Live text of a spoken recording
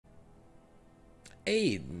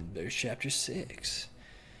Hey, there's chapter 6.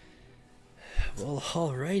 Well,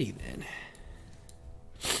 alrighty then.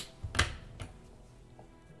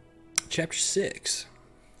 Chapter 6.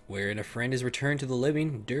 Wherein a friend is returned to the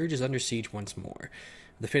living, Dirge is under siege once more.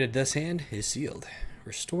 The fate of Death's Hand is sealed.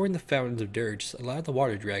 Restoring the fountains of Dirge allowed the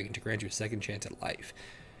water dragon to grant you a second chance at life.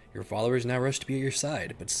 Your followers now rush to be at your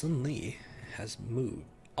side, but Sun Li has moved.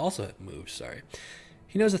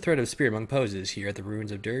 He knows the threat of spirit monk poses here at the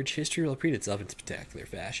ruins of Dirge. History will repeat itself in spectacular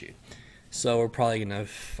fashion. So we're probably gonna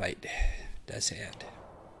fight Death's Hand.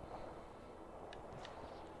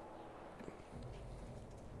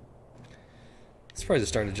 As far as it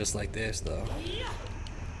started just like this, though.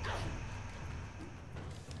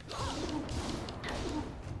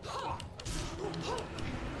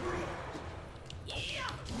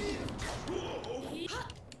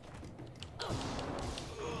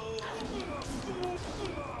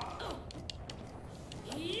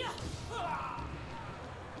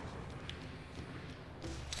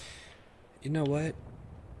 You know what?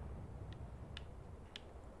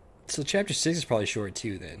 So chapter 6 is probably short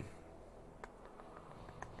too then.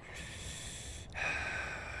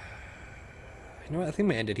 You know what? I think I'm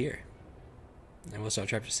gonna end it here. And we'll start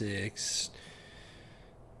chapter 6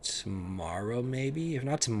 tomorrow, maybe? If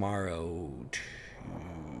not tomorrow,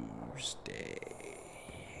 Tuesday.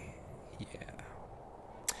 Yeah.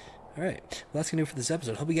 Alright. Well, that's gonna do it for this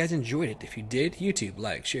episode. Hope you guys enjoyed it. If you did, YouTube,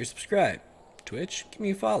 like, share, subscribe. Twitch, give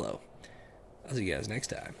me a follow. I'll see you guys next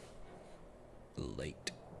time.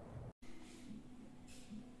 Late.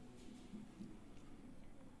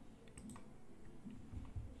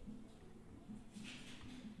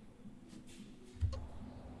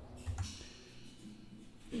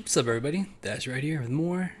 What's up, everybody? That's right here with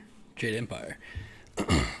more Jade Empire.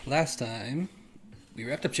 Last time, we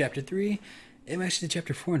wrapped up chapter 3, and we actually did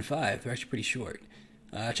chapter 4 and 5. They're actually pretty short.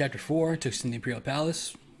 Chapter 4 took us to the Imperial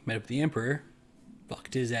Palace, met up with the Emperor,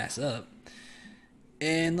 fucked his ass up,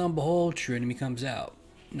 and lo and behold, true enemy comes out.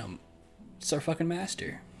 No, it's our fucking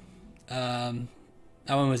master. That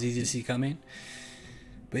one was easy to see coming.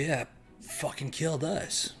 But yeah, fucking killed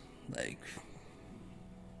us. Like,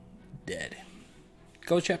 dead.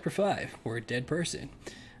 Go to chapter 5. We're a dead person.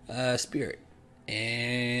 Spirit.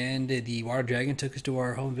 And the water dragon took us to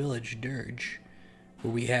our home village, Dirge,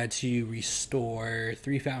 where we had to restore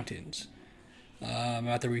 3 fountains.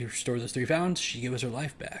 After we restored those 3 fountains, she gave us her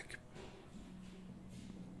life back.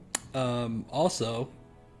 Also,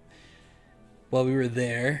 while we were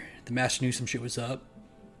there, the master knew some shit was up.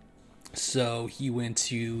 So he went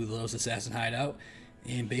to the Lotus Assassin hideout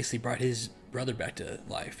and basically brought his brother back to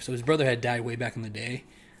life. So his brother had died way back in the day.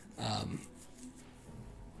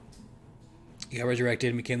 He got resurrected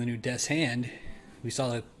and became the new Death's Hand. We saw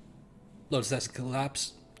the Lotus Assassin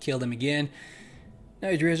collapse, killed him again. Now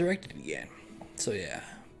he's resurrected again. So yeah.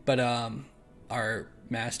 But our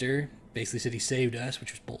master basically said he saved us,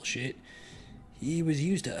 which was bullshit. He was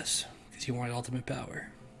used us because he wanted ultimate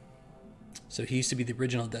power. So he used to be the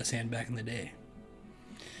original Death's Hand back in the day.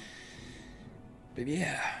 But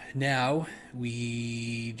yeah, now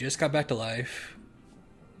we just got back to life.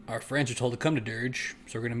 Our friends are told to come to Dirge,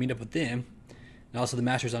 so we're going to meet up with them. And also the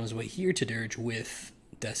master's on his way here to Dirge with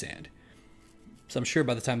Death's Hand. So I'm sure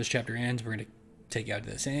by the time this chapter ends, we're going to take you out to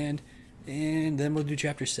Death's Hand. And then we'll do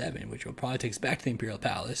chapter 7, which will probably take us back to the Imperial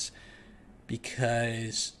Palace.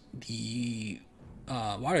 Because the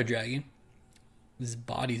water dragon, his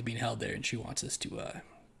body's being held there, and she wants us to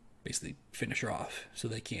basically finish her off so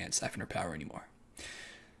they can't siphon her power anymore.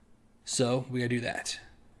 So we gotta do that.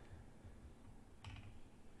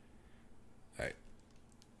 Alright.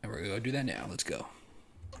 And we're gonna go do that now. Let's go.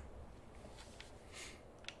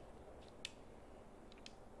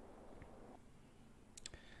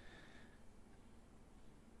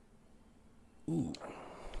 Ooh.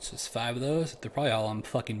 So it's 5 of those. They're probably all on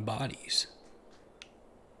fucking bodies.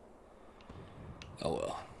 Oh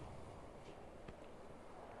well.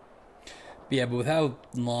 But yeah, but with how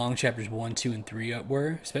long chapters 1, 2, and 3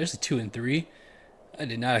 were, especially 2 and 3, I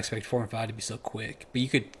did not expect 4 and 5 to be so quick. But you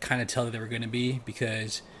could kind of tell that they were going to be,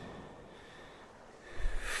 because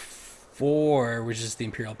 4 was just the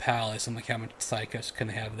Imperial Palace. I'm like, how much side quests can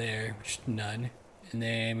I have there? Which, none. And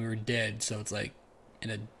then we were dead, so it's like in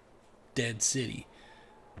a dead city.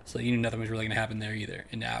 So you knew nothing was really going to happen there either.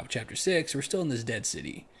 And now, chapter 6, we're still in this dead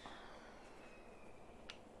city.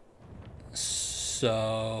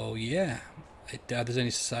 So, yeah. I doubt there's any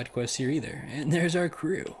side quests here either. And there's our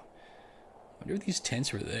crew. I wonder if these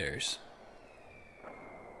tents were theirs.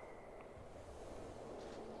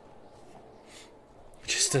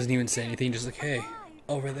 Just doesn't even say anything, just like, hey,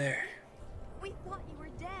 over there. We thought you were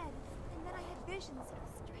dead, and then I had visions of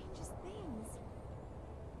the strangest things.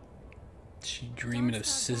 She dreaming of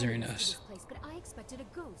scissoring us. Place, but I expected a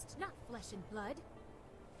ghost, not flesh and blood.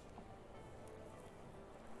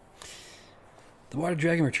 The water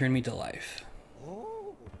dragon returned me to life.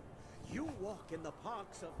 Oh, you walk in the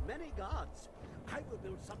parks of many gods. I will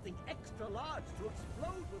build something extra large to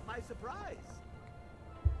explode with my surprise.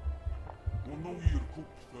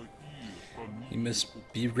 You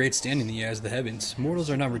must be of great standing in the eyes of the heavens.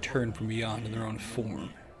 Mortals are not returned from beyond in their own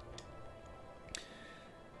form.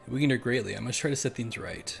 It weakened her greatly. I must try to set things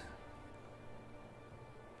right.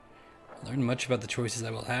 I learned much about the choices I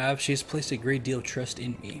will have. She has placed a great deal of trust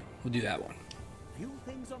in me. We'll do that one. Few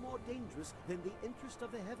things are more dangerous than the interest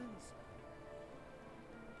of the heavens.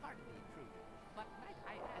 Pardon the intrusion, but might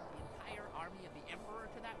I add the entire army of the Emperor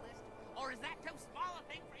to that list? Or is that too small a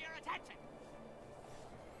thing for your attention?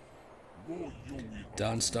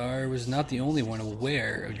 Dawnstar was not the only one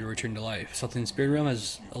aware of your return to life. Something in the Spirit Realm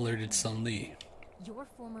has alerted Sun Li. Your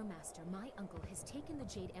former master, my uncle, has taken the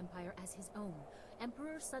Jade Empire as his own.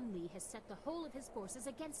 Emperor Sun Li has set the whole of his forces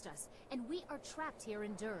against us, and we are trapped here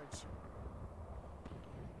in Dirge.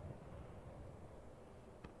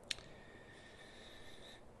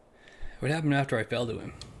 What happened after I fell to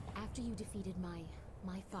him? After you defeated my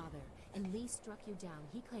father, and Li struck you down,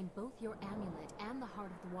 he claimed both your amulet and the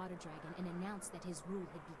heart of the water dragon and announced that his rule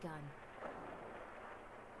had begun.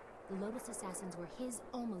 The Lotus Assassins were his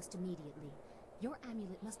almost immediately. Your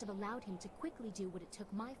amulet must have allowed him to quickly do what it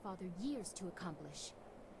took my father years to accomplish.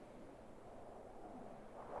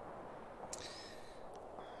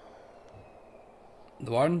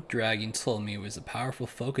 The water dragon told me it was a powerful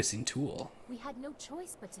focusing tool. We had no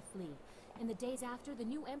choice but to flee. In the days after, the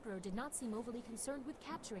new emperor did not seem overly concerned with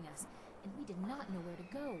capturing us, and we did not know where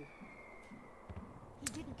to go. He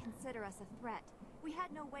didn't consider us a threat. We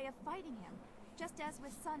had no way of fighting him. Just as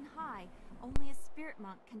with Sun High, only a spirit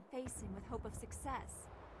monk can face him with hope of success.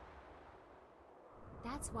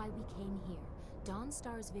 That's why we came here.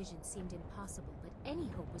 Dawnstar's vision seemed impossible, but any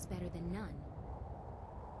hope was better than none.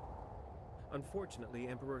 Unfortunately,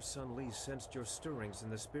 Emperor Sun Li sensed your stirrings in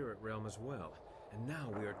the spirit realm as well, and now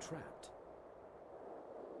we are trapped.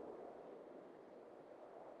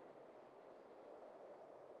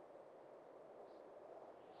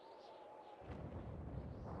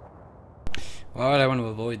 Why would I want to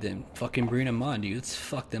avoid them? Fucking bring them on, dude. Let's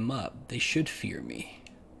fuck them up. They should fear me.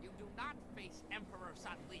 You do not face Emperor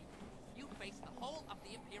Sun Li. You face the whole of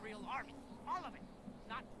the Imperial Army. All of it.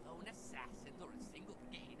 Not lone assassins or a single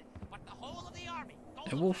brigade, but the whole of the army.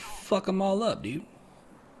 And we'll fuck them all up, dude.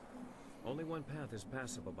 Only one path is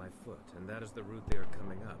passable by foot, and that is the route they are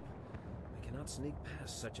coming up. We cannot sneak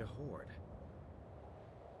past such a horde.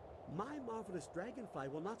 My marvelous dragonfly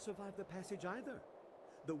will not survive the passage either.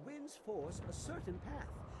 The winds force a certain path,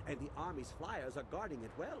 and the army's flyers are guarding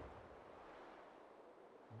it well.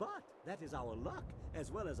 But that is our luck,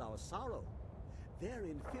 as well as our sorrow. Their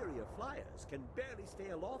inferior flyers can barely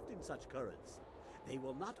stay aloft in such currents. They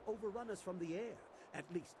will not overrun us from the air, at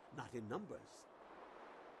least not in numbers.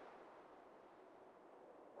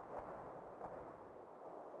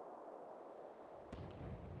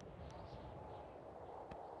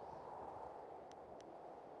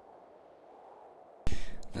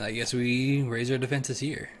 I guess we raise our defenses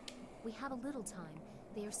here. We have a little time.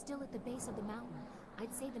 They are still at the base of the mountain.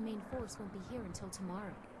 I'd say the main force won't be here until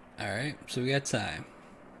tomorrow. Alright, so we got time.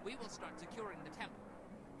 We will start securing the temple.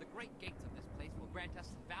 The great gates of this place will grant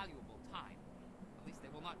us valuable time. At least they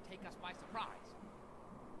will not take us by surprise.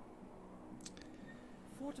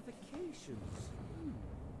 Fortifications.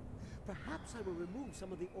 Perhaps I will remove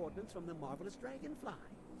some of the ordnance from the marvelous dragonfly.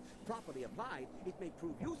 Properly applied, it may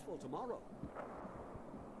prove useful tomorrow.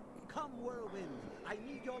 Come, whirlwind, I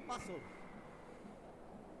need your muscle.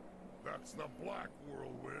 That's the Black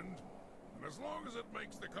Whirlwind. And as long as it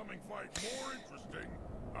makes the coming fight more interesting,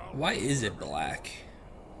 Why is it black?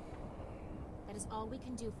 That is all we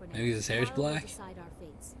can do for now. Maybe his hair's Tomorrow we'll black? decide our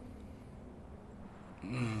fates.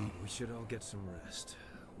 We should all get some rest.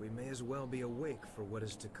 We may as well be awake for what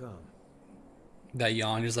is to come. That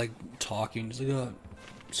yawn is like talking, just like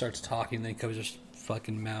starts talking, then he covers his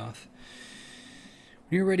fucking mouth.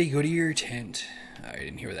 When you're ready, go to your tent. I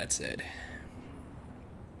didn't hear what that said.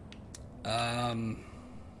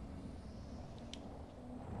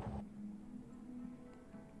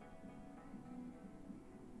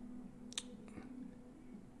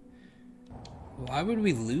 Why would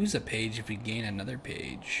we lose a page if we gain another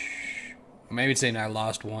page? Or maybe it's saying I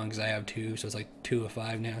lost one because I have two, so it's like 2 of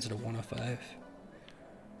 5 now instead of 1 of 5.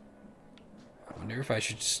 I wonder if I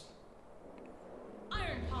should just...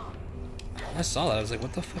 I saw that, I was like,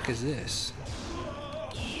 what the fuck is this?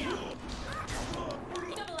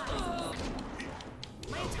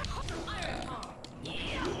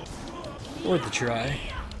 Worth a try.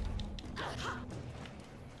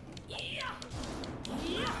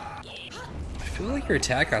 I feel like your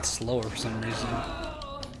attack got slower for some reason.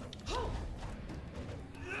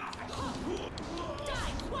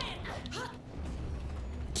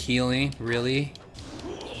 Healing, really?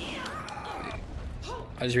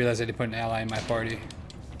 I just realized I didn't put an ally in my party.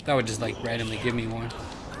 That would just like randomly give me one.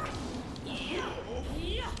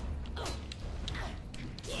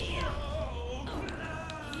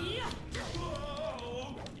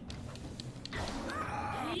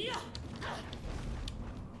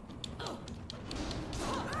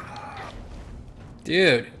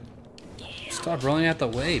 Dude, stop rolling out the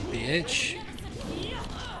way, bitch.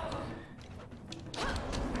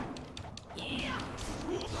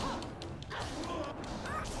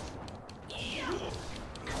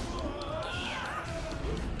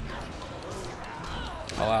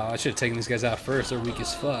 Oh wow, I should have taken these guys out first. They're weak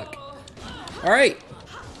as fuck. Alright,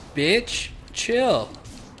 bitch, chill.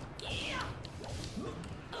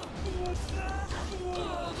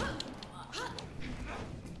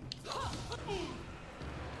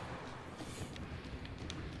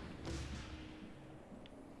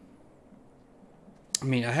 I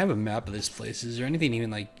mean, I have a map of this place. Is there anything even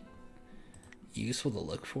like useful to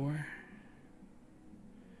look for?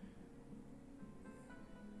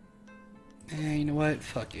 You know what?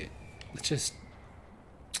 Fuck it. Let's just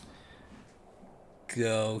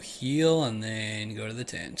go heal and then go to the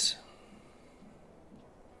tent.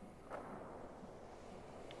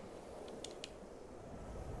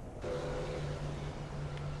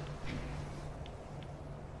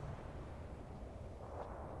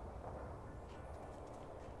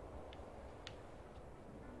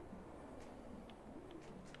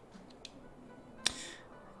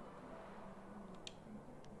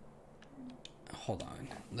 Hold on.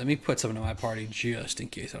 Let me put someone in my party just in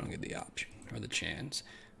case I don't get the option or the chance.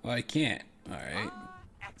 Well, I can't. Alright.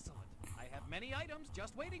 Excellent. I have many items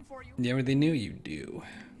just waiting for you. Yeah, they knew you do.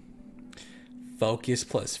 Focus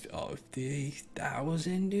plus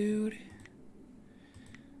 50,000, dude.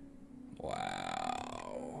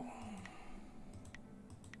 Wow.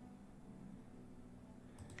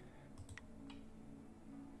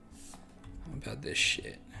 How about this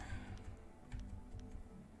shit?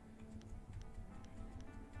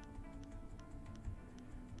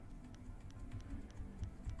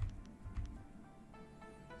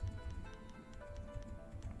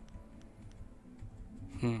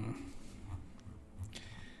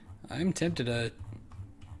 I'm tempted to...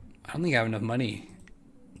 I don't think I have enough money,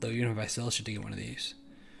 though, even if I sell shit to get one of these.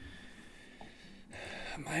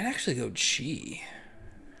 I might actually go chi.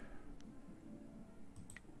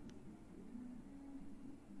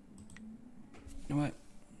 You know what?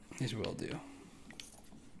 Here's what I'll do.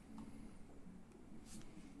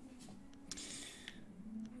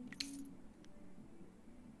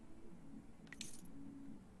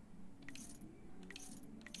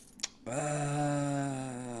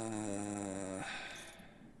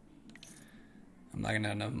 I'm not gonna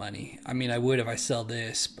have enough money. I mean, I would if I sell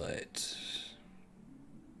this, but...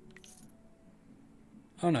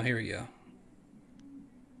 Oh no, here we go.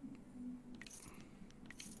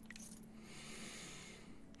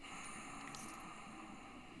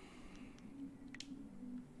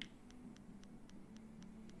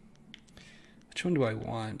 Which one do I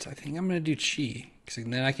want? I think I'm gonna do chi, because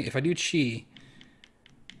then I can. If I do chi,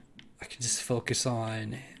 I can just focus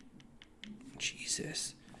on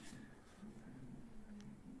Jesus.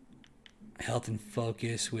 Health and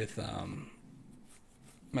focus with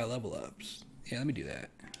my level ups. Yeah, let me do that.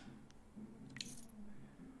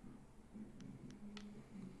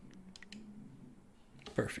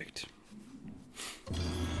 Perfect.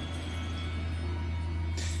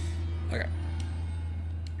 Okay.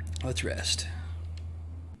 Let's rest.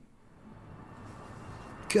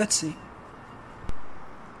 Gutsy.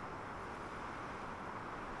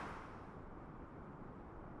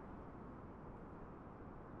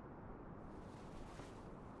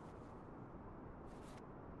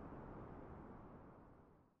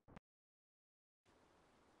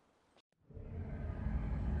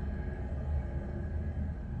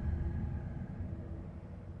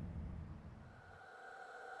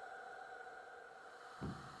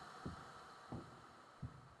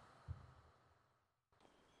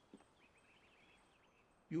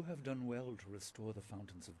 You have done well to restore the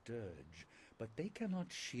fountains of Dirge, but they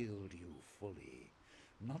cannot shield you fully.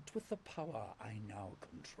 Not with the power I now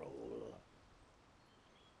control.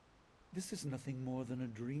 This is nothing more than a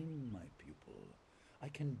dream, my pupil. I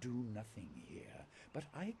can do nothing here, but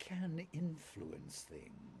I can influence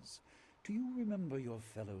things. Do you remember your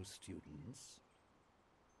fellow students?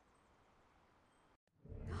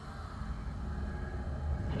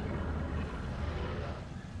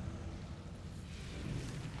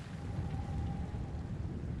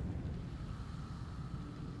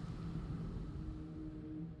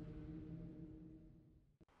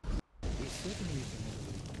 certainly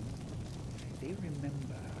remember. They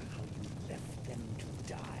remember how you left them to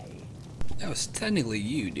die. That was technically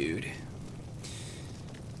you, dude.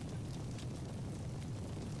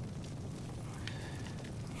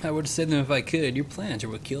 I would have said them if I could. Your plans are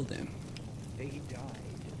what killed them. They died,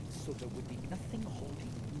 so there would be nothing holding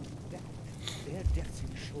you back. Their deaths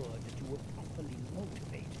ensured that you were properly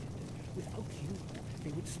motivated. Without you,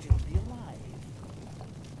 they would still be alive.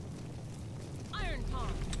 Iron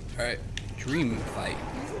Palm. Alright, dream fight.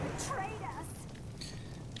 You betrayed us!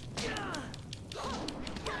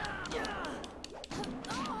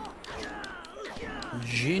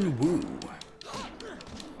 Jin Woo.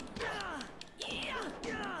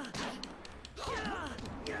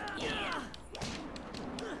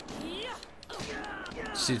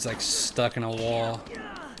 This dude's like stuck in a wall.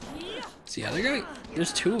 See, other guy?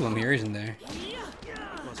 There's two of them here, isn't there?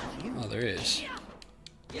 Oh, there is.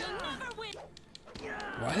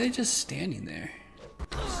 Why are they just standing there?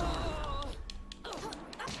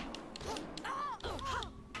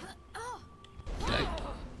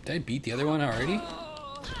 Did I beat the other one already?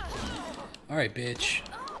 Alright, bitch.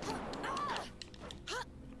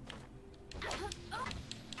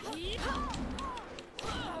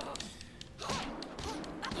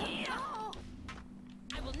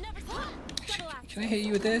 Can I hit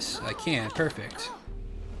you with this? I can. Perfect.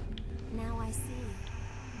 Now I see.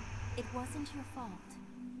 It wasn't your fault.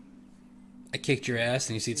 I kicked your ass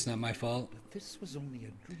and you see it's not my fault. But this was only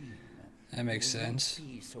a dream. That makes You will not sense.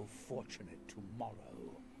 be so fortunate tomorrow.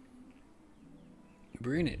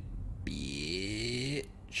 Bring it,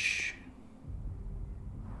 bitch.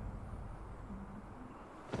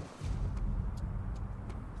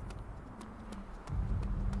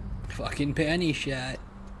 Fucking panty shot.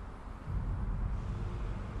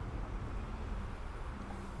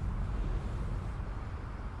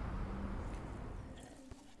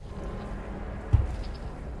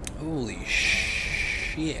 Holy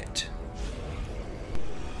shit.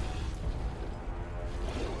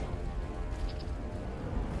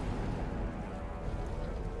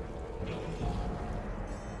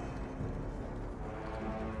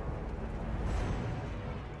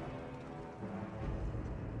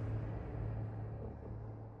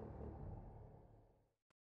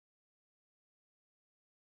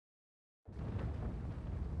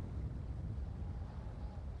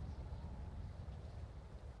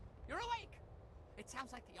 You're awake! It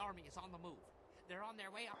sounds like the army is on the move. They're on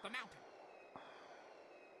their way up the mountain.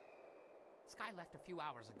 Sky left a few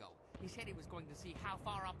hours ago. He said he was going to see how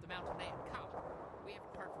far up the mountain they had come. We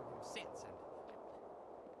haven't heard from him since, and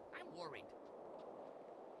I'm worried.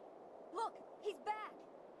 Look, he's back!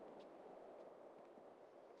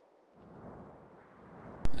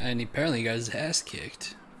 And he apparently got his ass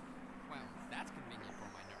kicked. Well, that's convenient for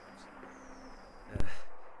my nerves.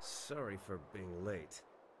 Sorry for being late.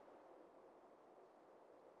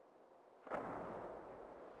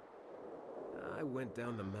 I went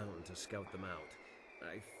down the mountain to scout them out.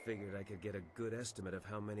 I figured I could get a good estimate of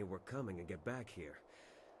how many were coming and get back here.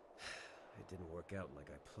 It didn't work out like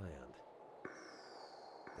I planned.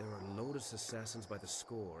 There are Lotus assassins by the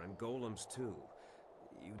score, and golems too.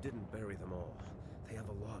 You didn't bury them all. They have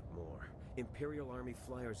a lot more. Imperial Army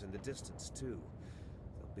flyers in the distance too.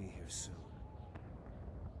 They'll be here soon.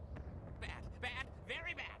 Bad, bad,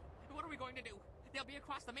 very bad. What are we going to do? They'll be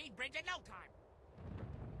across the main bridge in no time.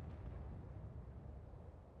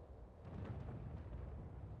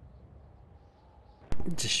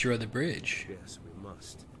 Destroy the bridge. Yes, we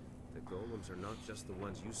must. The golems are not just the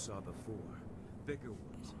ones you saw before. Bigger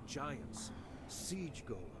ones, giants, siege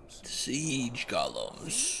golems. Siege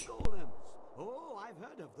golems. Siege golems. Oh, I've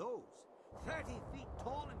heard of those. 30 feet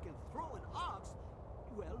tall and can throw an ox.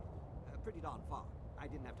 Well, pretty darn far. I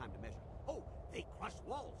didn't have time to measure. Oh, they crush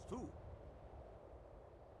walls, too.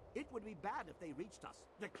 It would be bad if they reached us.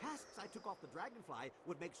 The casks I took off the Dragonfly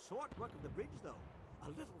would make short work of the bridge, though. A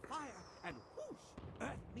little fire, and whoosh,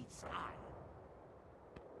 earth meets sky.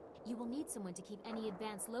 You will need someone to keep any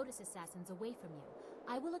advanced Lotus assassins away from you.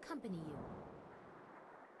 I will accompany you.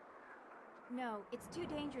 No, it's too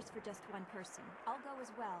dangerous for just one person. I'll go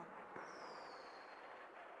as well.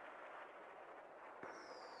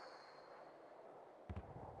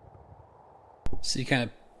 So you kind of...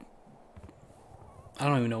 I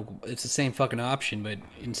don't even know. It's the same fucking option, but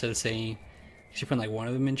instead of saying... You should put like one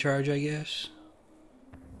of them in charge, I guess.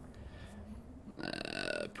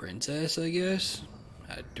 Princess, I guess?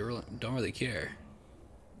 I don't really care.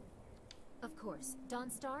 Of course.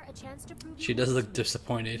 Dawnstar, a chance to prove She you does were look sweet.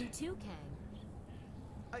 disappointed. You too,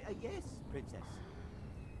 Kang. Yes, Princess.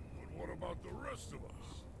 But what about the rest of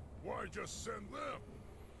us? Why just send them?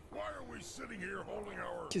 Why are we sitting here holding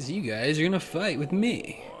our... Because you guys are gonna fight with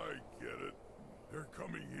me. I get it. They're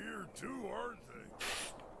coming here too, aren't they?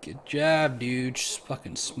 Good job, dude. Just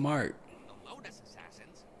fucking smart. The Lotus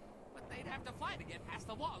assassins, but they'd have to fly to get past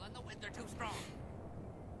the wall, and the winds are too strong.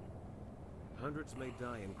 Hundreds may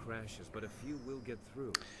die in crashes, but a few will get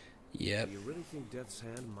through. Yep. Do you really think Death's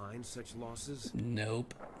Hand minds such losses?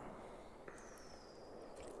 Nope.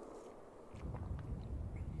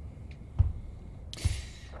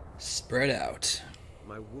 Spread out.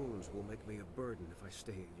 My wounds will make me a burden if I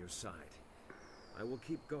stay at your side. I will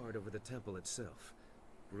keep guard over the temple itself.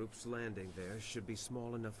 Groups landing there should be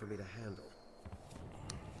small enough for me to handle.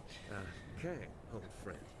 Kang, old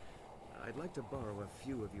friend. I'd like to borrow a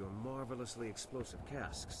few of your marvelously explosive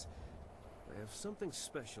casks. I have something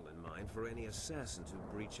special in mind for any assassins who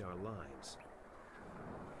breach our lines.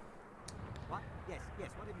 What? Yes,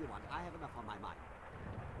 whatever you want. I have enough on my mind.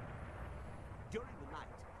 During the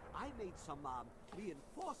night, I made some,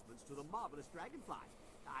 reinforcements to the marvelous dragonfly.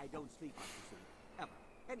 I don't sleep much, you see. Ever.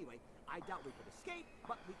 Anyway, I doubt we could escape,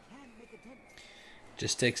 but we can make a dent.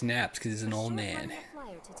 Just takes naps because he's an old We're short man. on a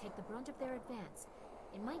flyer to take the brunt of their advance.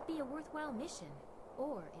 It might be a worthwhile mission,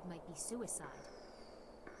 or it might be suicide.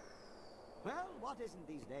 Well, what isn't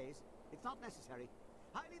these days? It's not necessary.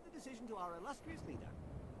 I leave the decision to our illustrious leader.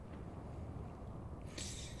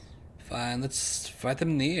 Fine, let's fight them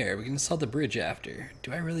in the air. We can assault the bridge after.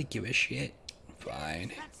 Do I really give a shit? Fine.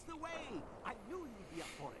 Yes, that's the way. I knew you'd be up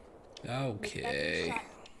for it. Okay.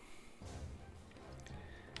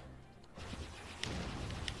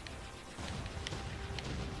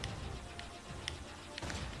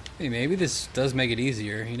 Hey, maybe this does make it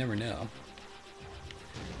easier. You never know.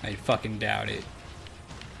 I fucking doubt it.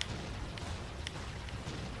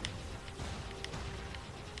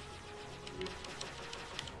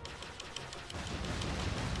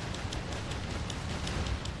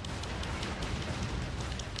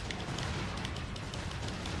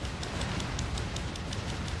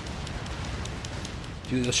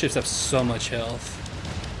 Dude, those ships have so much health.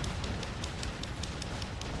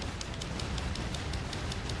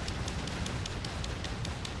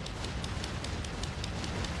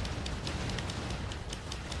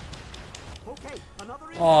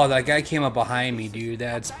 Oh, that guy came up behind me, dude.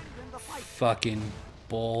 That's fucking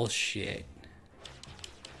bullshit.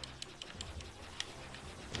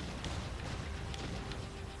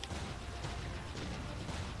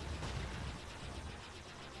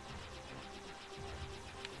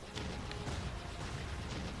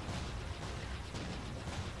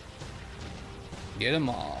 Get them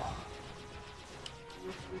all.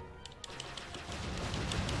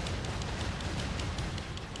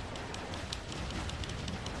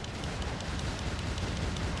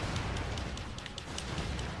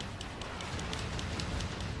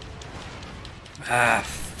 Ah,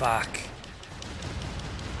 fuck.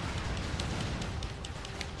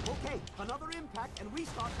 Okay, another impact and we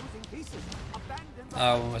start losing pieces. Abandon the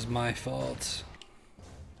Oh, it was my fault.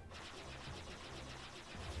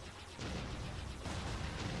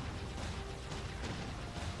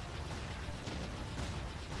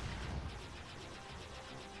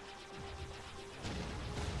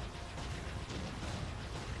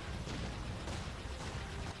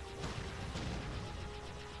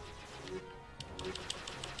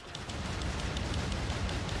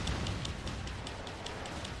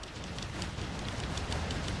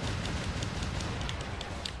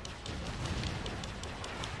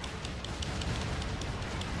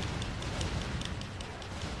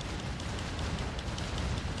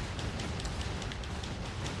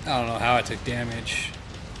 I don't know how I took damage.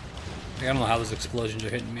 Like, I don't know how those explosions are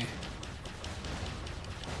hitting me.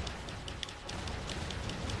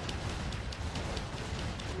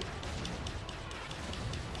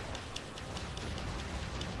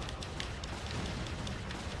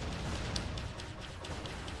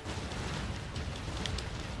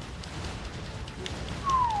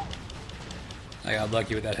 I got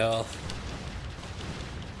lucky with that health.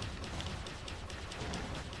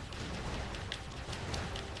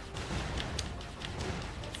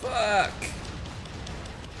 Fuck!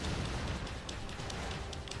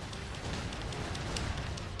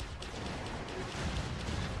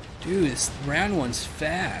 Dude, this round one's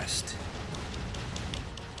fast.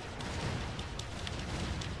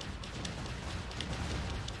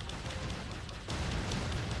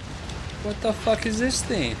 What the fuck is this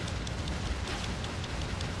thing?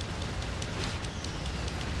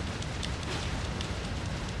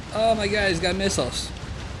 Oh my god, he's got missiles.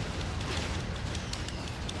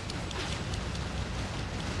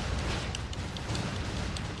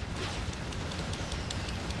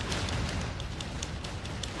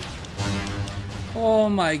 Oh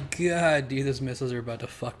my god, dude, those missiles are about to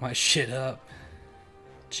fuck my shit up.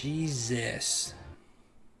 Jesus.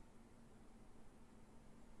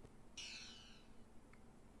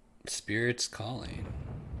 Spirit's calling.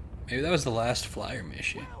 Maybe that was the last flyer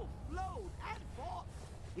mission. Well flown and fought.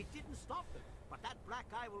 It didn't stop them, but that black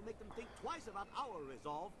eye will make them think twice about our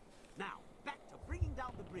resolve. Now, back to bringing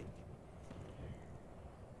down the bridge.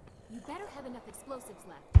 You better have enough explosives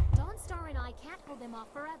left. Dawnstar and I can't hold them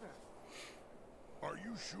off forever. Are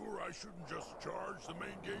you sure I shouldn't just charge the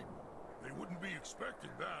main gate? They wouldn't be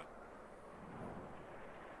expecting that.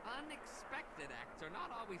 Unexpected acts are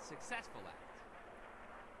not always successful acts.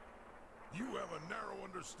 You have a narrow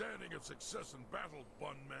understanding of success in battle,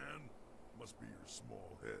 bun man. Must be your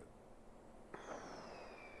small head.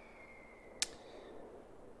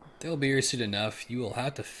 They'll be here soon enough. You will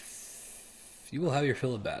have to. You will have your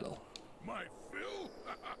fill of battle. My fill?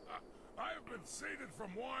 I have been sated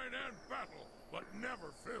from wine and battle, but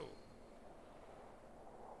never filled.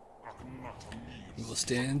 We will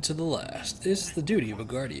stand to the last. This is the duty of a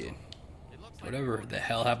guardian. Whatever the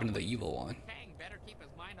hell happened to the evil one. Kang better keep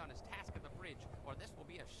his mind on his task at the bridge, or this will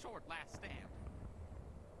be a short last stand.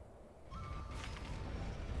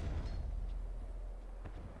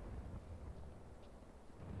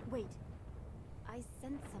 Wait. I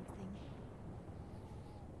sense something.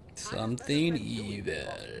 Something evil.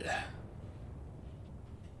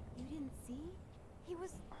 You didn't see? He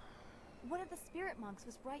was... One of the spirit monks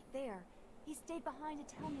was right there. He stayed behind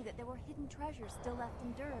to tell me that there were hidden treasures still left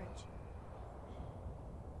in Dirge.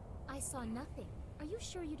 I saw nothing. Are you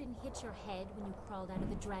sure you didn't hit your head when you crawled out of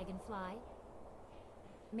the dragonfly?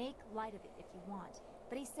 Make light of it if you want,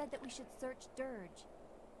 but he said that we should search Dirge.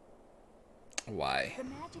 Why? The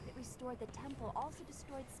magic that restored the temple also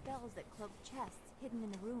destroyed spells that cloaked chests hidden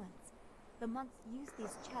in the ruins. The monks used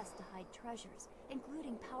these chests to hide treasures,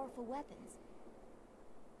 including powerful weapons.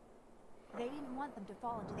 They didn't want them to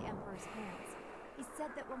fall into the Emperor's hands. He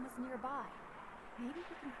said that one was nearby. Maybe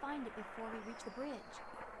we can find it before we reach the bridge.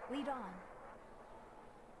 Lead on.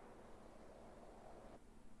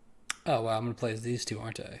 Oh wow, I'm gonna play as these two,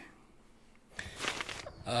 aren't I?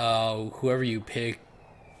 Whoever you pick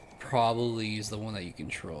probably is the one that you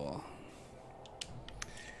control.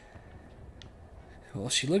 Well,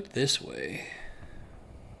 she looked this way.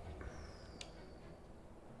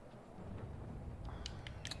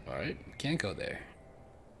 Alright, can't go there.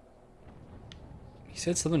 He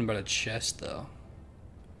said something about a chest, though.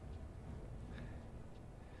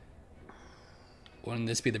 Wouldn't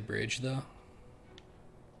this be the bridge, though?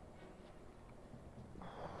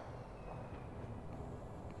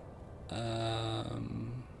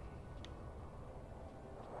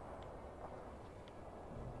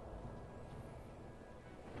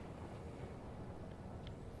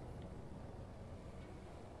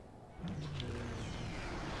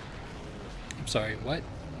 I'm sorry, what?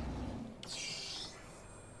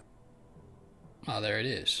 Oh, there it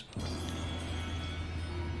is.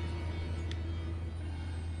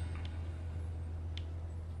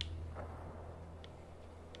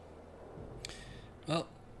 Well,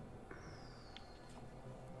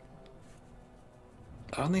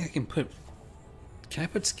 I don't think I can put... Can I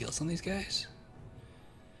put skills on these guys?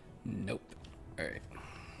 Nope. Alright.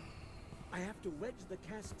 I have to wedge the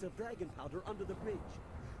casks of dragon powder under the bridge.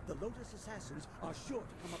 The Lotus assassins are sure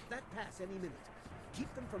to come up that pass any minute.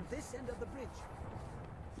 Keep them from this end of the bridge.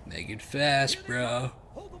 Make it fast, bro.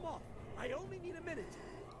 Hold them off. I only need a minute.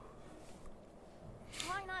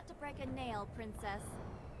 Try not to break a nail, princess.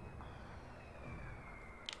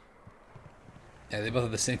 Yeah, they both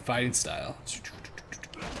have the same fighting style.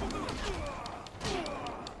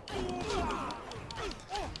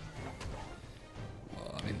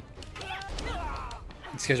 Well, I mean,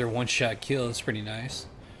 these guys are one-shot kills. It's pretty nice.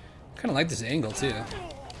 Kind of like this angle too.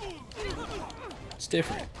 It's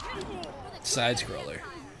different. Side scroller.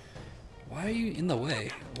 Why are you in the way?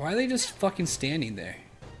 Why are they just fucking standing there?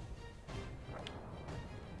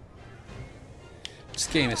 This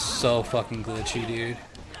game is so fucking glitchy, dude.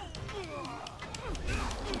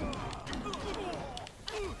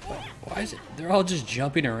 Why is it? They're all just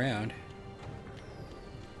jumping around.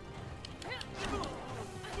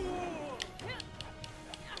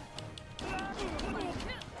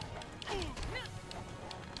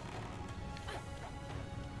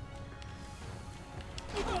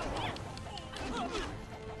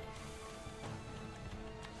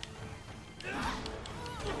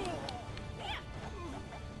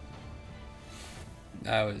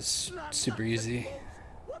 That was super easy.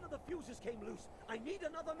 One of the fuses came loose. I need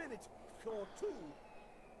another minute or two.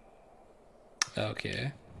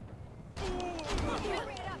 Okay.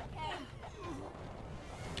 Hurry it up, Kang.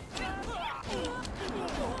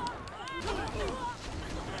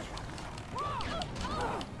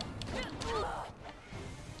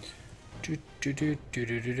 Do, do, do,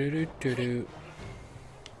 do, do, do, do, do, do.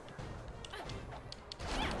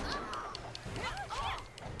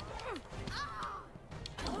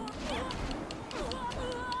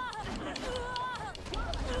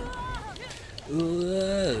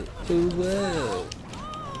 Whoa, whoa.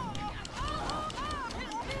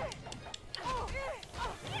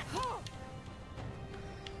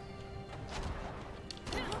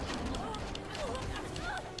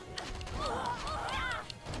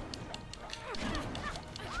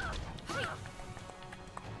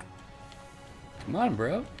 Come on,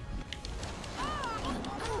 bro.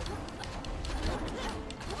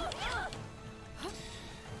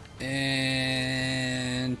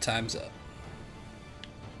 And time's up.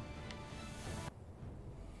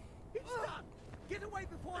 It's done! Get away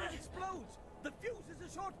before it explodes! The fuse is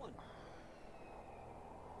a short one!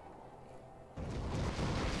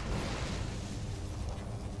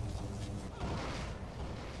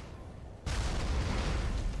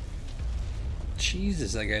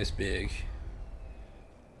 Jesus, that guy's big.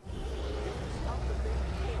 Stop the main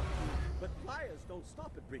door, but flyers don't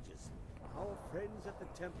stop at bridges. Our friends at the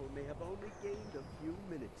temple may have only gained a few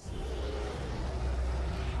minutes.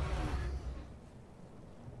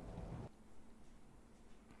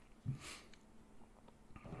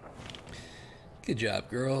 Good job,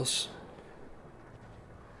 girls.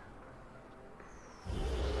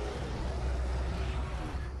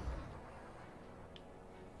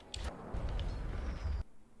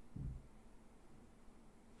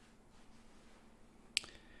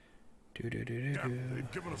 Damn,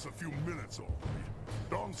 they've given us a few minutes already.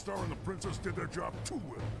 Dawn and the princess did their job too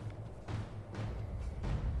well.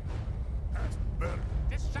 That's better.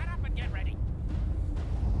 Just shut up and get ready.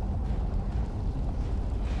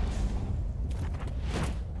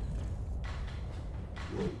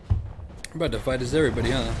 We're about to fight as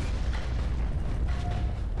everybody, huh?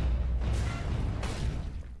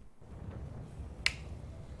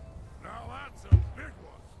 Now that's a big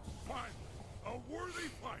one. Finally, a worthy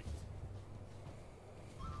fight.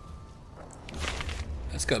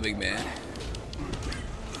 Let's go, big man.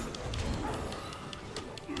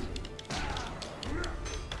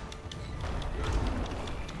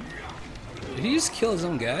 Did he just kill his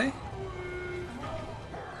own guy?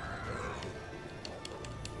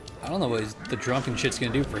 I don't know what the drunken shit's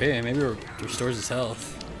gonna do for him. Maybe it restores his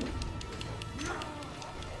health.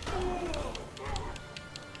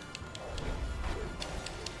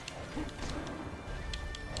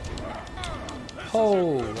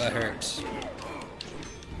 Oh, that hurts.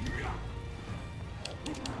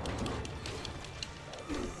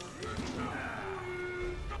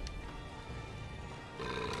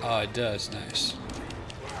 Oh, it does. Nice.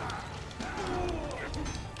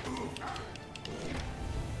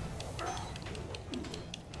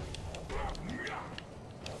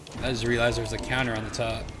 I just realized there's a counter on the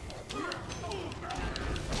top.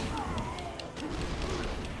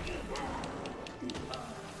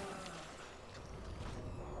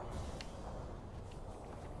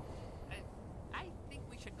 I think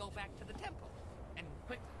we should go back to the temple. And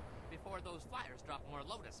quickly, before those flyers drop more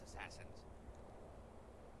Lotus assassins.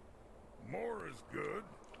 More is good.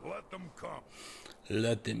 Let them come.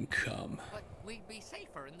 Let them come. But we'd be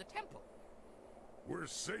safer in the temple. We're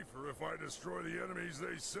safer if I destroy the enemies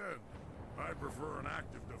they send. I prefer an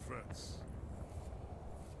active defense.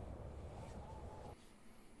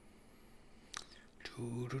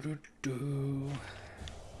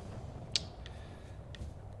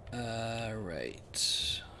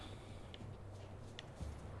 Right.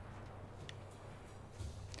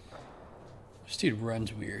 This dude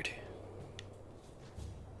runs weird.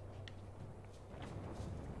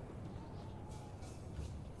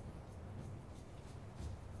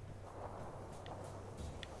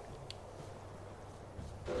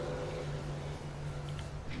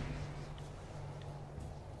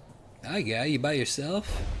 Hi, guy. You by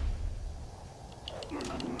yourself?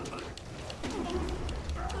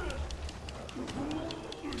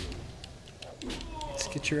 Let's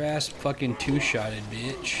get your ass fucking two-shotted,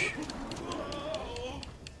 bitch.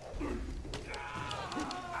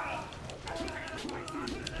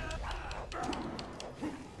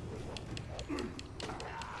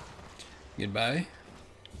 Goodbye.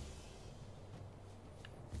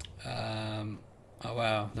 Oh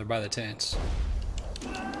wow, they're by the tents.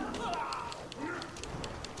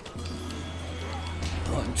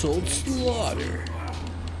 Untold slaughter.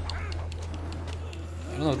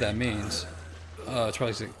 I don't know what that means. Oh, it's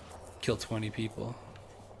probably to kill 20 people.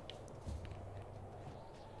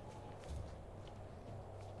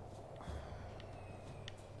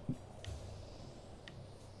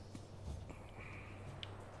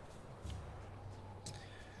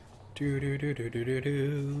 Do do do do do do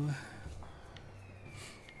do.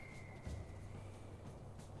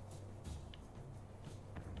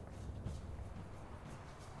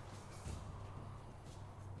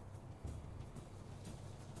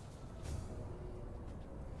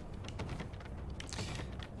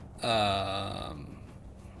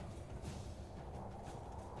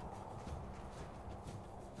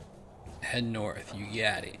 Head north. You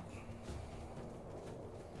got it.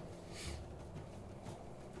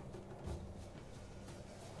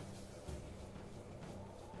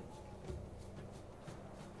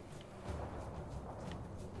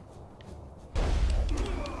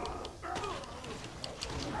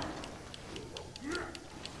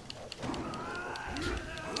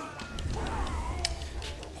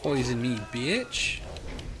 Poison me, bitch.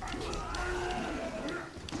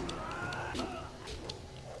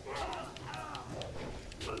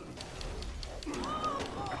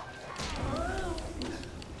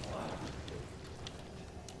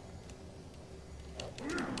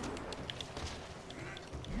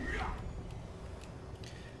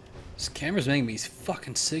 This camera's making me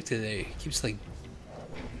fucking sick today. It keeps like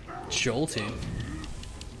jolting.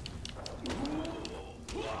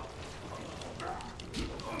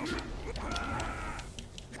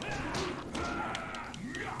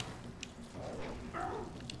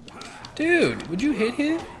 Dude, would you hit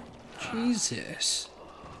him? Jesus.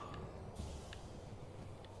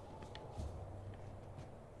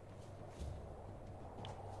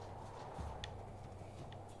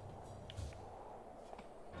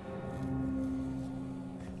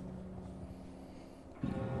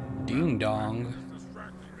 Ding dong.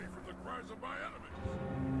 Distracting me from the cries of my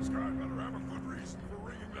enemies. Sky better have a good reason for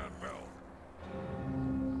ringing that bell.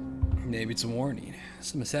 Maybe it's a warning.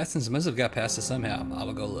 Some assassins must have got past it somehow. I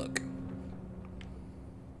will go look.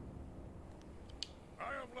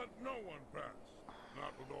 I have let no one pass.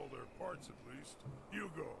 Not with all their parts, at least. You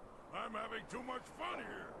go. I'm having too much fun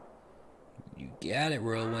here. You got it,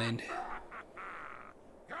 Whirlwind.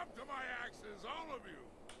 Come to my axes, all of you.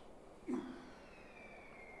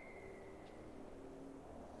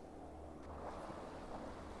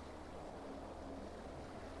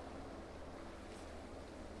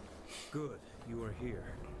 Good, you are here.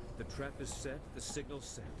 The trap is set, the signal's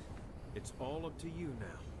sent. It's all up to you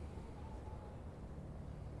now.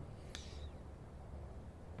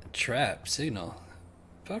 Trap, signal.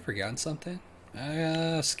 Have I forgotten something?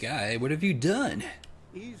 Sky, what have you done?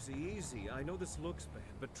 Easy, easy. I know this looks bad,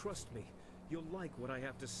 but trust me, you'll like what I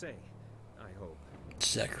have to say. I hope.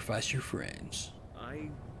 Sacrifice your friends.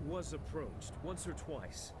 I was approached once or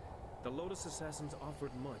twice. The Lotus Assassins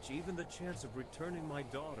offered much, even the chance of returning my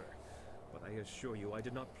daughter. But I assure you, I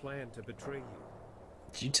did not plan to betray you.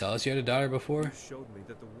 Did you tell us you had a daughter before? You showed me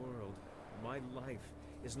that the world, my life,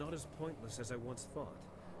 is not as pointless as I once thought.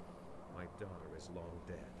 My daughter is long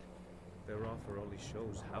dead. Their offer only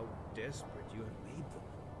shows how desperate you have made them.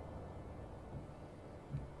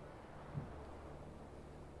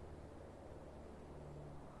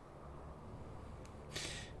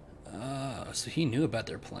 So he knew about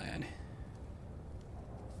their plan.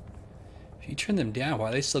 If you turn them down, why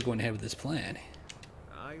are they still going ahead with this plan?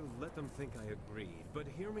 I let them think I agreed, but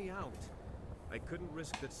hear me out. I couldn't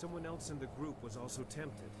risk that someone else in the group was also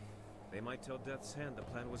tempted. They might tell Death's Hand the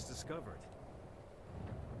plan was discovered.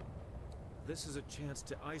 This is a chance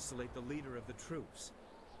to isolate the leader of the troops.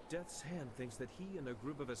 Death's Hand thinks that he and a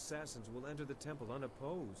group of assassins will enter the temple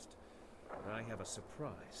unopposed. But I have a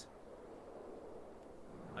surprise.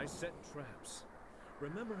 I set traps.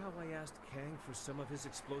 Remember how I asked Kang for some of his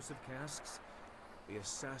explosive casks? The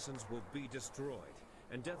assassins will be destroyed,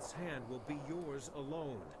 and Death's Hand will be yours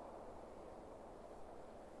alone.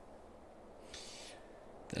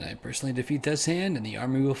 Then I personally defeat Death's Hand, and the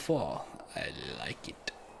army will fall. I like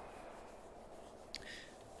it.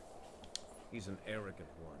 He's an arrogant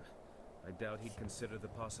one. I doubt he'd consider the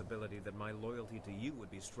possibility that my loyalty to you would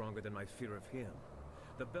be stronger than my fear of him.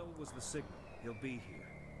 The bell was the signal. He'll be here.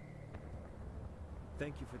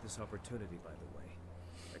 Thank you for this opportunity, by the way.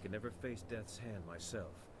 I could never face Death's Hand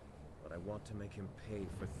myself, but I want to make him pay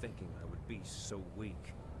for thinking I would be so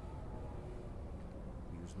weak.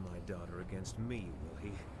 Use my daughter against me, will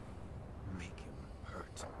he? Make him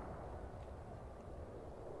hurt.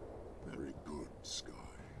 Very good, Sky.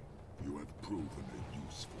 You have proven a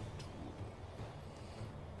useful tool.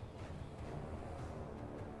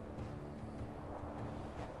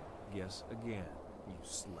 Yes, again, you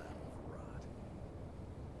slab of rot.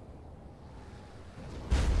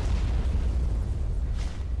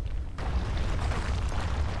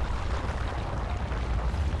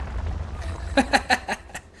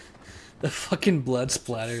 The fucking blood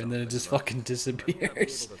splatter, and then it just fucking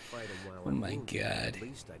disappears. To fight him while Oh I'm my wounded, god. At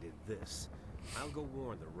least I did this. I'll go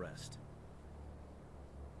warn the rest.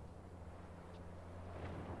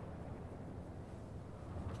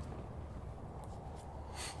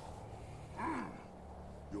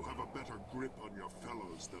 You have a better grip on your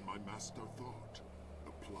fellows than my master thought.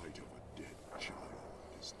 The plight of a dead child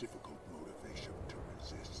is difficult motivation to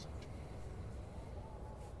resist.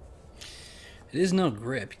 It is no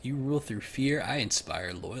grip. You rule through fear. I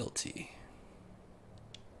inspire loyalty.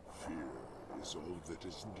 Fear is all that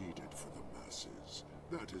is needed for the masses.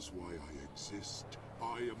 That is why I exist.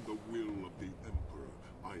 I am the will of the Emperor.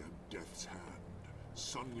 I am Death's hand.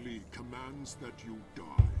 Sun Li commands that you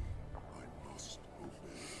die. I must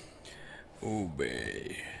obey.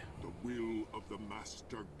 Obey. The will of the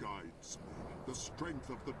Master guides me. The strength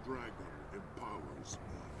of the dragon empowers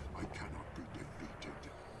me. I cannot be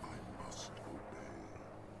defeated. I must obey.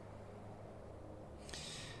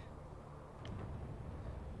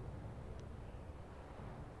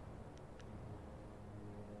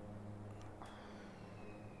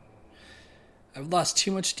 I've lost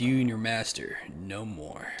too much to you and your master. No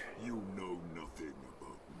more. You know nothing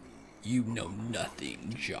about me. You know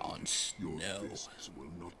nothing, Jon Your Snow. fists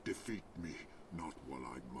will not defeat me, not while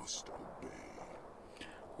I must obey.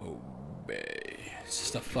 Obey. It's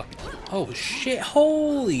just a fucking... Oh shit.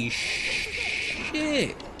 Holy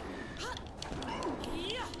shit.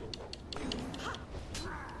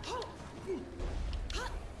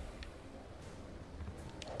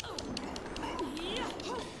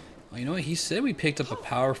 Well, you know what? He said we picked up a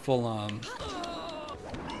powerful,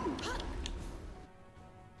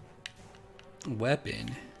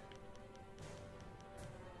 weapon.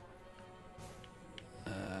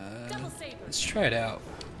 Let's try it out.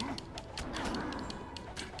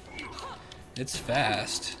 It's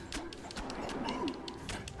fast.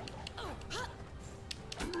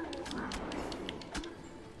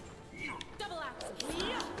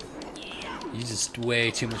 Uses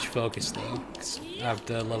way too much focus though. 'Cause I have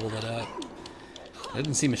to level it up. It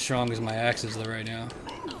doesn't seem as strong as my axes though right now.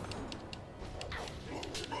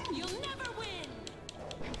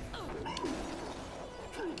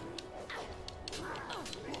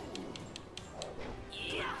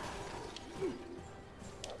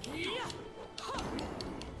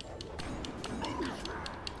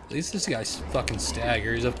 At least this guy's fucking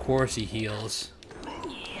staggers. Of course he heals.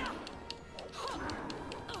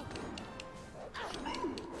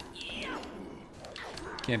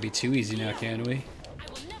 Can't be too easy now, can we?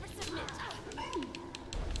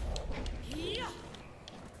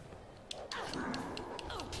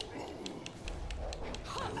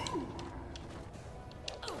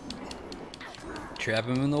 Trap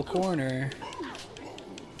him in the corner.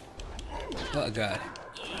 Oh god.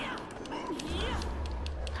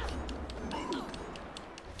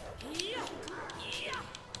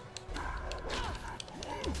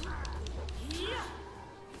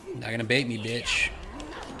 Not gonna bait me, bitch.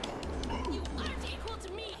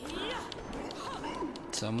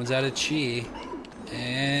 Someone's out of chi.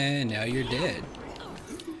 And now you're dead.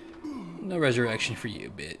 No resurrection for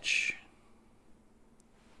you, bitch.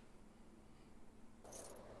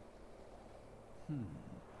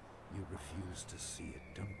 You refuse to see it,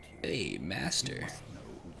 don't you? Hey, master. You must know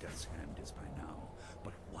who Death's Hand is by now,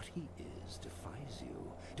 but what he is defies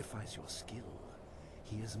you, defies your skill.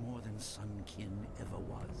 He is more than Sun Qin ever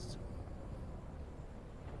was.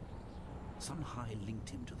 Sun Hai linked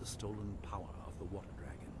him to the stolen power of the Water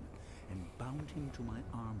Dragon, and bound him to my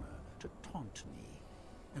armor to taunt me.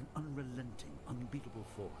 An unrelenting, unbeatable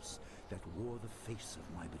force that wore the face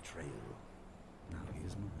of my betrayal. Now he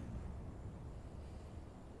is mine.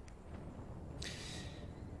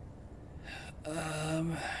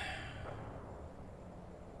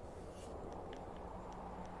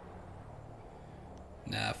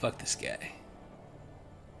 Nah, fuck this guy.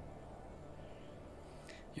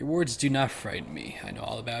 Your words do not frighten me. I know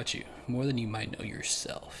all about you, more than you might know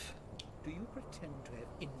yourself. Do you pretend to have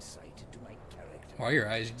insight into my character? Why are your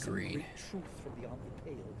eyes Some green? great truth from beyond the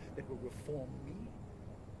pale that will reform me?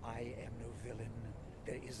 I am no villain.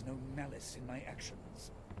 There is no malice in my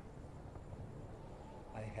actions.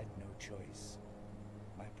 I had no choice.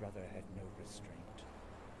 My brother had no restraint.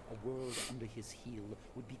 A world under his heel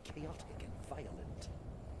would be chaotic and violent.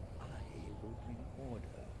 I will bring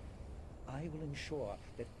order. I will ensure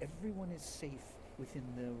that everyone is safe within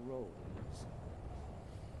their roles.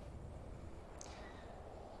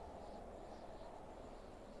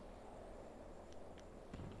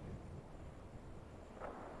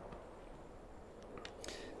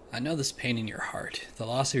 I know this pain in your heart. The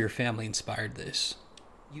loss of your family inspired this.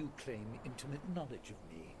 You claim intimate knowledge of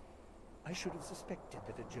me. I should have suspected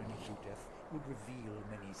that a journey through death would reveal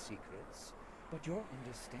many secrets, but your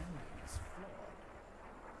understanding is flawed.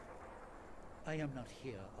 I am not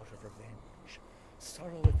here out of revenge.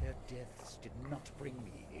 Sorrow at their deaths did not bring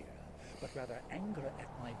me here, but rather anger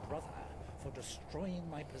at my brother for destroying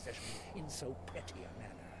my possession in so petty a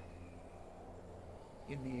manner.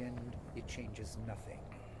 In the end, it changes nothing.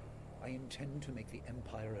 I intend to make the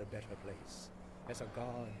Empire a better place. As a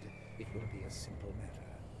god, it will be a simple matter.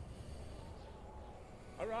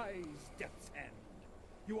 Arise, Death's Hand!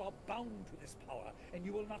 You are bound to this power, and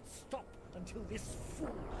you will not stop until this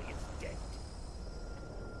fool is dead.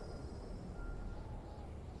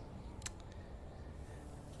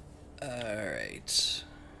 Alright.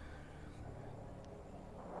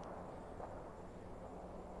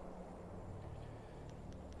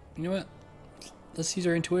 You know what? Let's use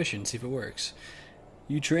our intuition, see if it works.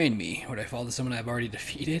 You trained me. Would I fall to someone I've already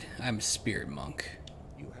defeated? I'm a spirit monk.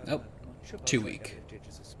 You have Nope. much about Too your weak. heritage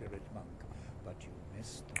as a spirit monk, but you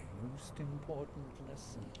missed the most important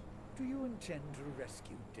lesson. Do you intend to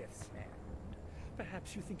rescue Death's Hand?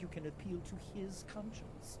 Perhaps you think you can appeal to his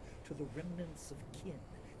conscience, to the remnants of kin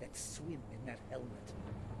that swim in that helmet.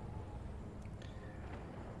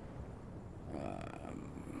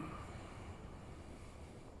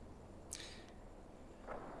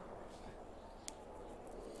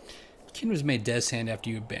 Kin was made Death's Hand after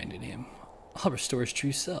you abandoned him. I'll restore his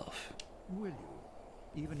true self. Will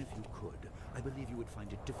you? Even if you could, I believe you would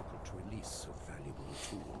find it difficult to release so valuable a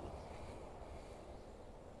tool.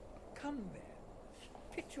 Come then.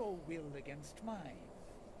 Pit your will against mine.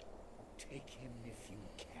 Take him if you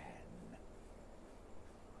can.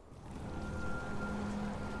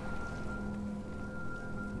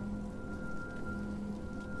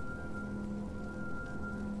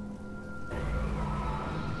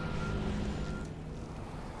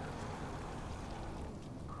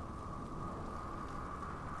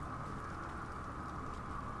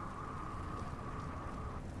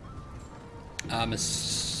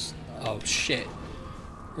 Oh shit.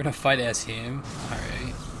 We're gonna fight as him.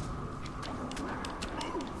 Alright.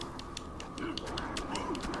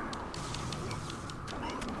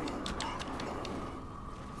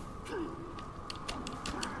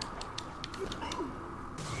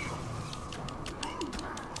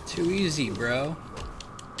 Too easy, bro.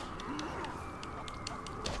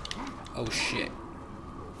 Oh shit.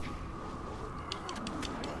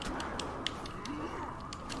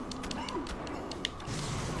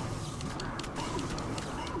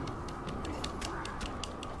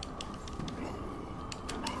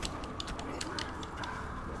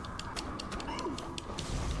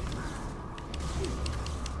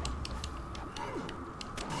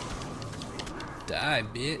 Die,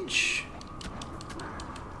 bitch.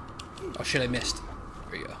 Oh shit, I missed.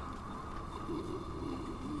 There we go.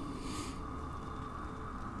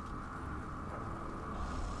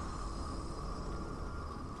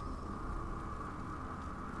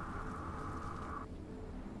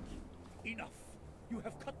 Enough! You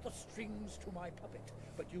have cut the strings to my puppet,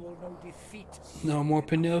 but you will know defeat. No more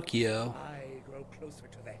Pinocchio. I grow closer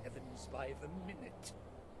to the heavens by the minute.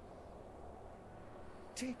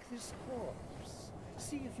 Take this corpse.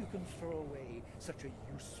 See if you can throw away such a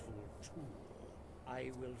useful tool.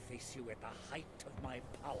 I will face you at the height of my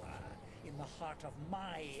power, in the heart of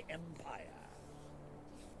my empire.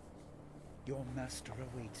 Your master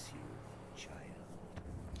awaits you, child.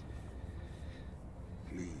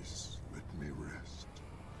 Please, let me rest.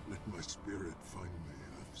 Let my spirit finally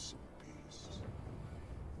have some peace.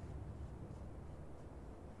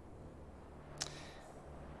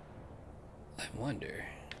 I wonder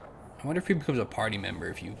if he becomes a party member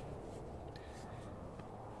if you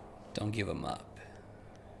don't give him up.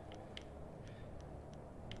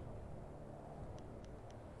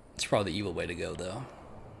 It's probably the evil way to go, though.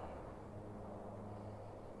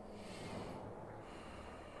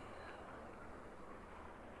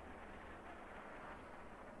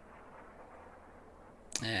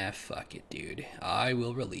 Ah, fuck it, dude. I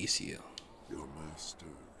will release you. Your master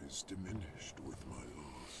is diminished with my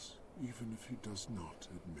loss, even if he does not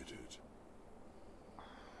admit it.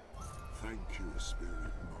 Thank you,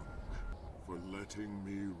 Spirit Monk, for letting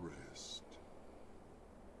me rest.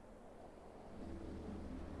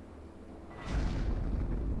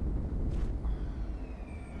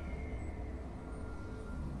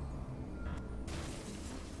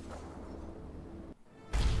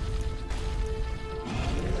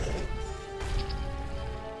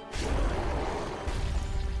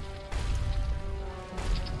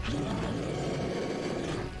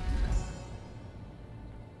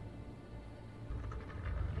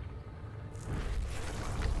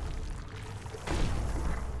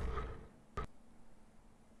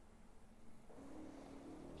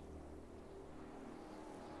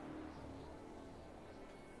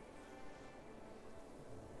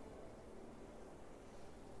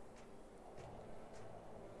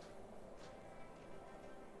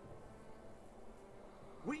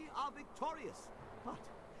 are victorious. But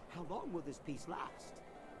how long will this peace last?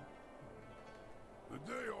 The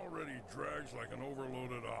day already drags like an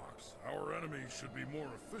overloaded ox. Our enemies should be more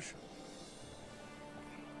efficient.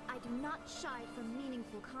 I do not shy from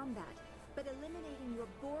meaningful combat, but eliminating your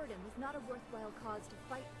boredom is not a worthwhile cause to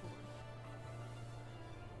fight for.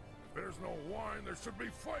 If there's no wine, there should be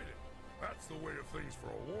fighting. That's the way of things for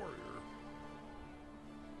a warrior.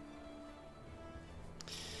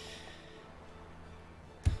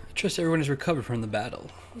 I trust everyone has recovered from the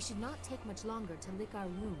battle. We should not take much longer to lick our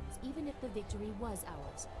wounds, even if the victory was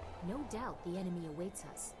ours. No doubt the enemy awaits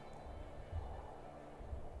us.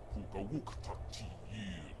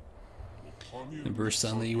 Emperor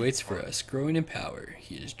Sunli waits for us, growing in power.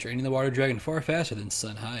 He is draining the water dragon far faster than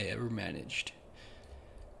Sun High ever managed.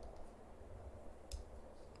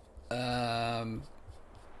 I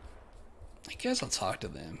guess I'll talk to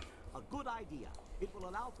them. A good idea. It will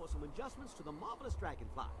allow for some adjustments to the marvelous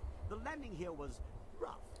dragonfly. The landing here was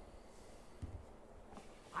rough.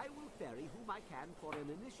 I will ferry whom I can for an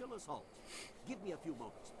initial assault. Give me a few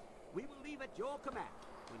moments. We will leave at your command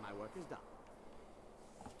when my work is done.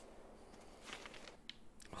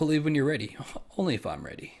 I'll leave when you're ready. Only if I'm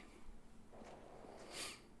ready.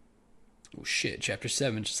 Oh shit, chapter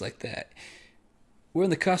 7, just like that. When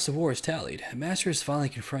the cost of war is tallied, a master is finally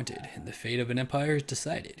confronted, and the fate of an empire is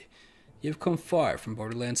decided. You have come far from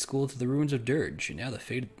Borderlands School to the ruins of Dirge, and now the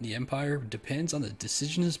fate of the empire depends on the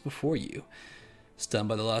decisions before you. Stunned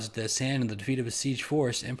by the loss of Death's Hand and the defeat of a siege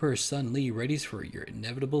force, Emperor Sun Li readies for your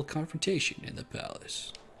inevitable confrontation in the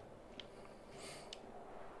palace.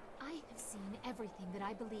 I have seen everything that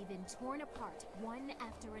I believe in torn apart, one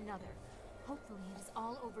after another. Hopefully it is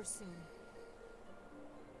all over soon.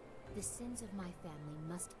 The sins of my family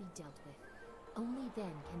must be dealt with. Only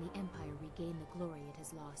then can the Empire regain the glory it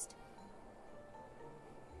has lost.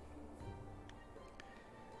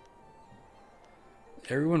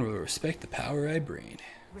 Everyone will respect the power I bring.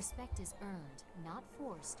 Respect is earned, not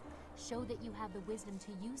forced. Show that you have the wisdom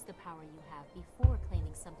to use the power you have before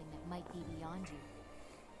claiming something that might be beyond you.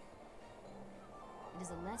 It is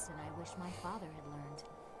a lesson I wish my father had learned.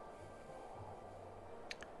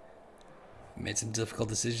 Made some difficult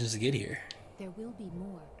decisions to get here. There will be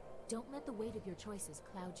more. Don't let the weight of your choices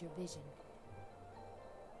cloud your vision.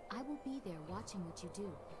 I will be there watching what you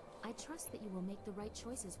do. I trust that you will make the right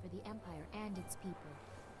choices for the Empire and its people.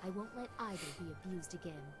 I won't let either be abused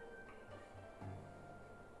again.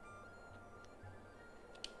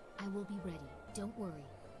 I will be ready. Don't worry.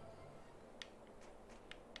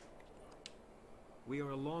 We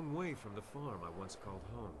are a long way from the farm I once called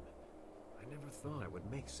home. I never thought I would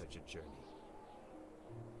make such a journey.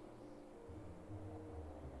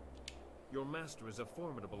 Your master is a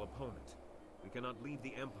formidable opponent. We cannot leave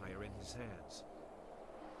the Empire in his hands.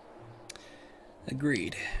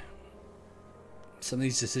 Agreed. Some of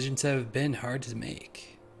these decisions have been hard to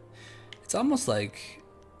make. It's almost like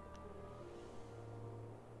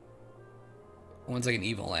one's like an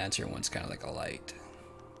evil answer, one's kind of like a light.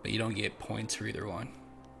 But you don't get points for either one.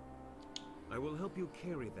 I will help you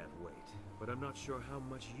carry that weight, but I'm not sure how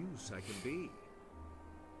much use I can be.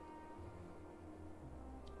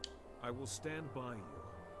 I will stand by you.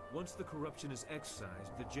 Once the corruption is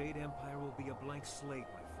excised, the Jade Empire will be a blank slate,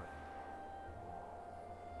 my friend.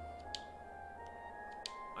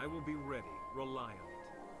 I will be ready. Rely on it.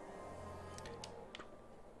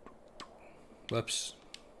 Whoops.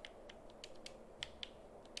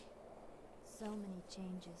 So many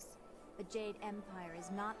changes. The Jade Empire is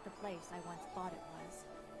not the place I once thought it was.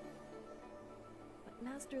 What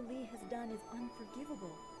Master Li has done is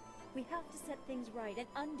unforgivable. We have to set things right and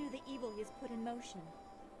undo the evil he has put in motion.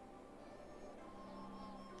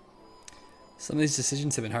 Some of these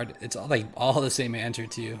decisions have been hard. It's all like all the same answer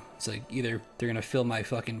too. It's like either they're gonna feel my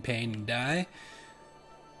fucking pain and die,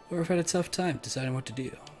 or I've had a tough time deciding what to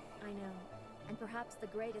do. I know, and perhaps the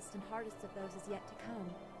greatest and hardest of those is yet to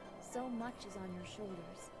come. So much is on your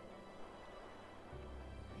shoulders.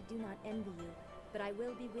 I do not envy you, but I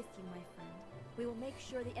will be with you, my friend. We will make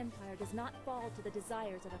sure the Empire does not fall to the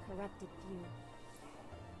desires of a corrupted few.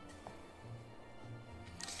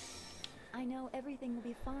 I know everything will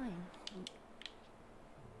be fine.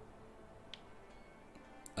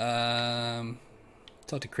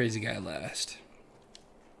 Talk to crazy guy last.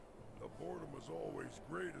 The boredom was always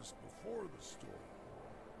greatest before the storm.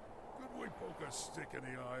 Could we poke a stick in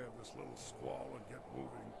the eye of this little squall and get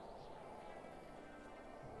moving?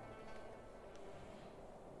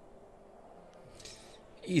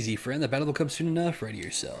 Easy, friend. The battle will come soon enough. Ready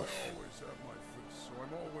yourself. I always have my fists, so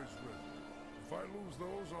I'm always ready. If I lose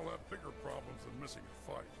those, I'll have bigger problems than missing a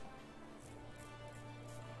fight.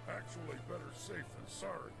 Actually, better safe than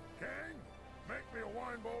sorry. Kang, make me a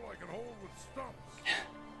wine bowl I can hold with stumps.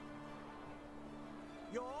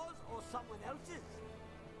 Yours or someone else's?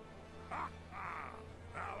 Ha ha!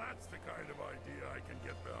 Now that's the kind of idea I can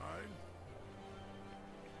get behind.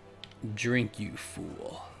 Drink, you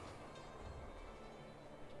fool.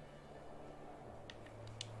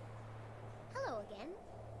 Hello again.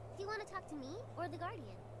 Do you want to talk to me or the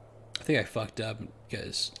Guardian? I think I fucked up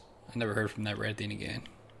because I never heard from that red thing again.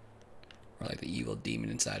 Or like the evil demon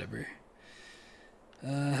inside of her.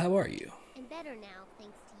 How are you? I'm better now,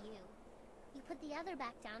 thanks to you. You put the other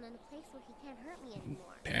back down in a place where he can't hurt me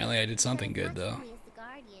anymore. Apparently I did something good, though. Me as the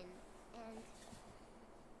Guardian, and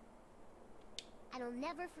I'll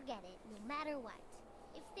never forget it, no matter what.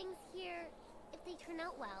 If things here, if they turn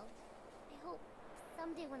out well, I hope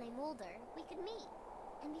someday when I'm older, we could meet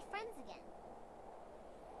and be friends again.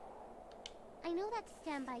 I know that to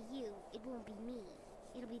stand by you, it won't be me.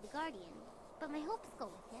 It'll be the Guardian, but my hopes go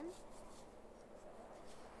with him.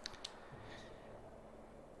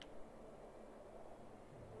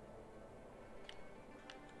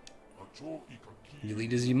 You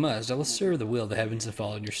lead as you must. I will serve the will of the heavens and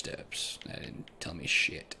follow in your steps. That didn't tell me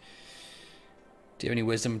shit. Do you have any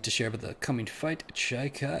wisdom to share about the coming fight at Shai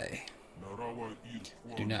Kai?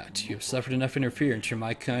 I do not. You have suffered enough interference from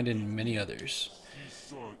my kind and many others.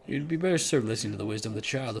 You'd be better served listening to the wisdom of the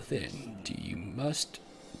child within. Do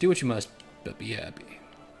what you must, but be happy.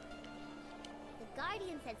 The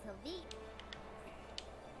Guardian said so, V.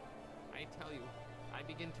 I tell you, I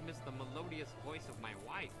begin to miss the melodious voice of my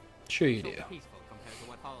wife. Sure you So do. peaceful compared to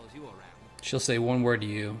what follows you around. She'll say one word to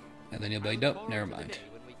you, and then you'll be like, nope, never The mind. day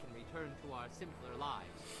when we can return to our simpler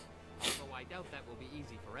lives. Although I doubt that will be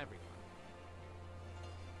easy for everyone.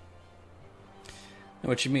 Know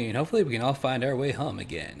what you mean. Hopefully we can all find our way home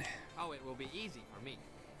again. Oh, it will be easy for me.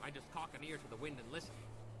 I just cock an ear to the wind and listen.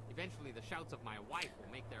 Eventually the shouts of my wife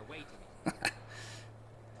will make their way to me.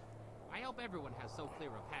 I hope everyone has so clear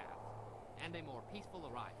a path, and a more peaceful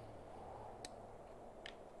arrival.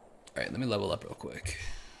 Alright, let me level up real quick.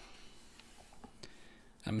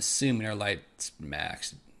 I'm assuming our light's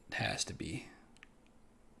max. It has to be.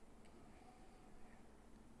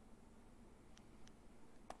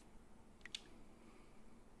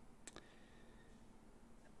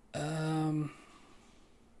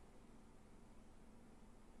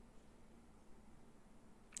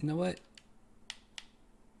 You know what?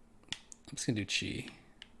 I'm just gonna do chi.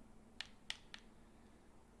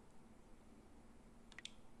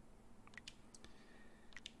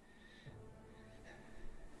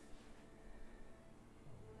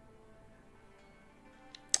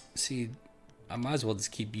 See, I might as well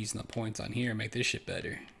just keep using the points on here and make this shit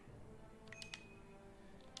better.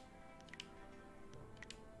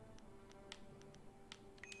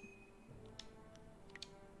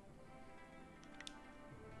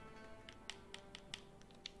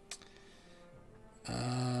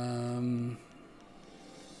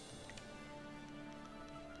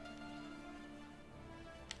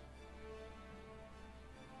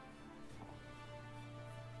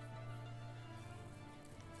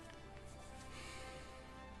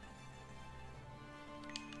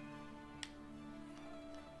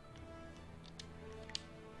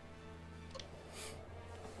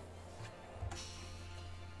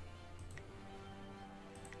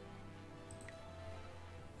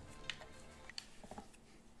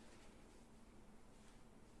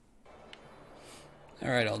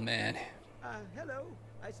 Alright, old man. Hello.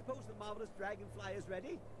 I suppose the marvelous dragonfly is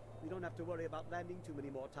ready. We don't have to worry about landing too many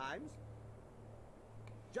more times.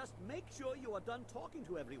 Just make sure you are done talking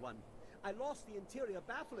to everyone. I lost the interior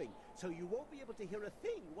baffling, so you won't be able to hear a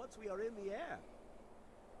thing once we are in the air.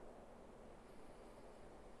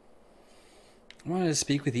 I wanted to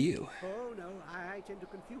speak with you. Oh, no, I tend to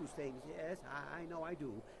confuse things. Yes, I know I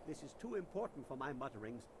do. This is too important for my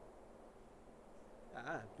mutterings.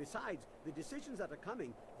 Besides, the decisions that are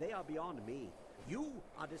coming, they are beyond me. You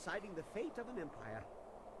are deciding the fate of an empire.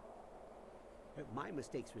 My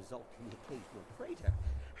mistakes result in the occasional crater.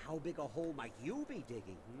 How big a hole might you be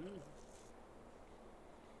digging?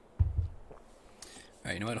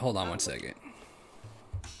 Alright, you know what? Hold on one second.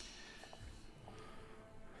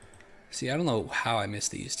 See, I don't know how I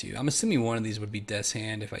missed these two. I'm assuming one of these would be Death's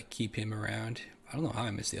Hand if I keep him around. I don't know how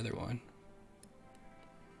I missed the other one.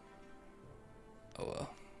 Oh well.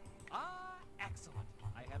 Excellent.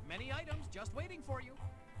 I have many items just waiting for you.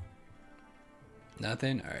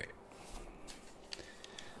 Nothing? Alright.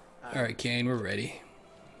 Alright, Kane, we're ready.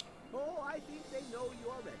 Oh, I think they know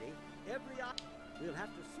you are ready. We'll have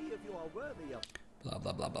to see if you are worthy of... Blah,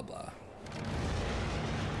 blah, blah, blah, blah.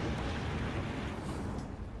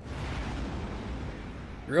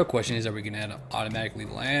 The real question is, are we gonna automatically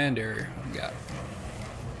land, or we got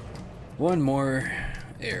one more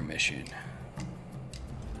air mission?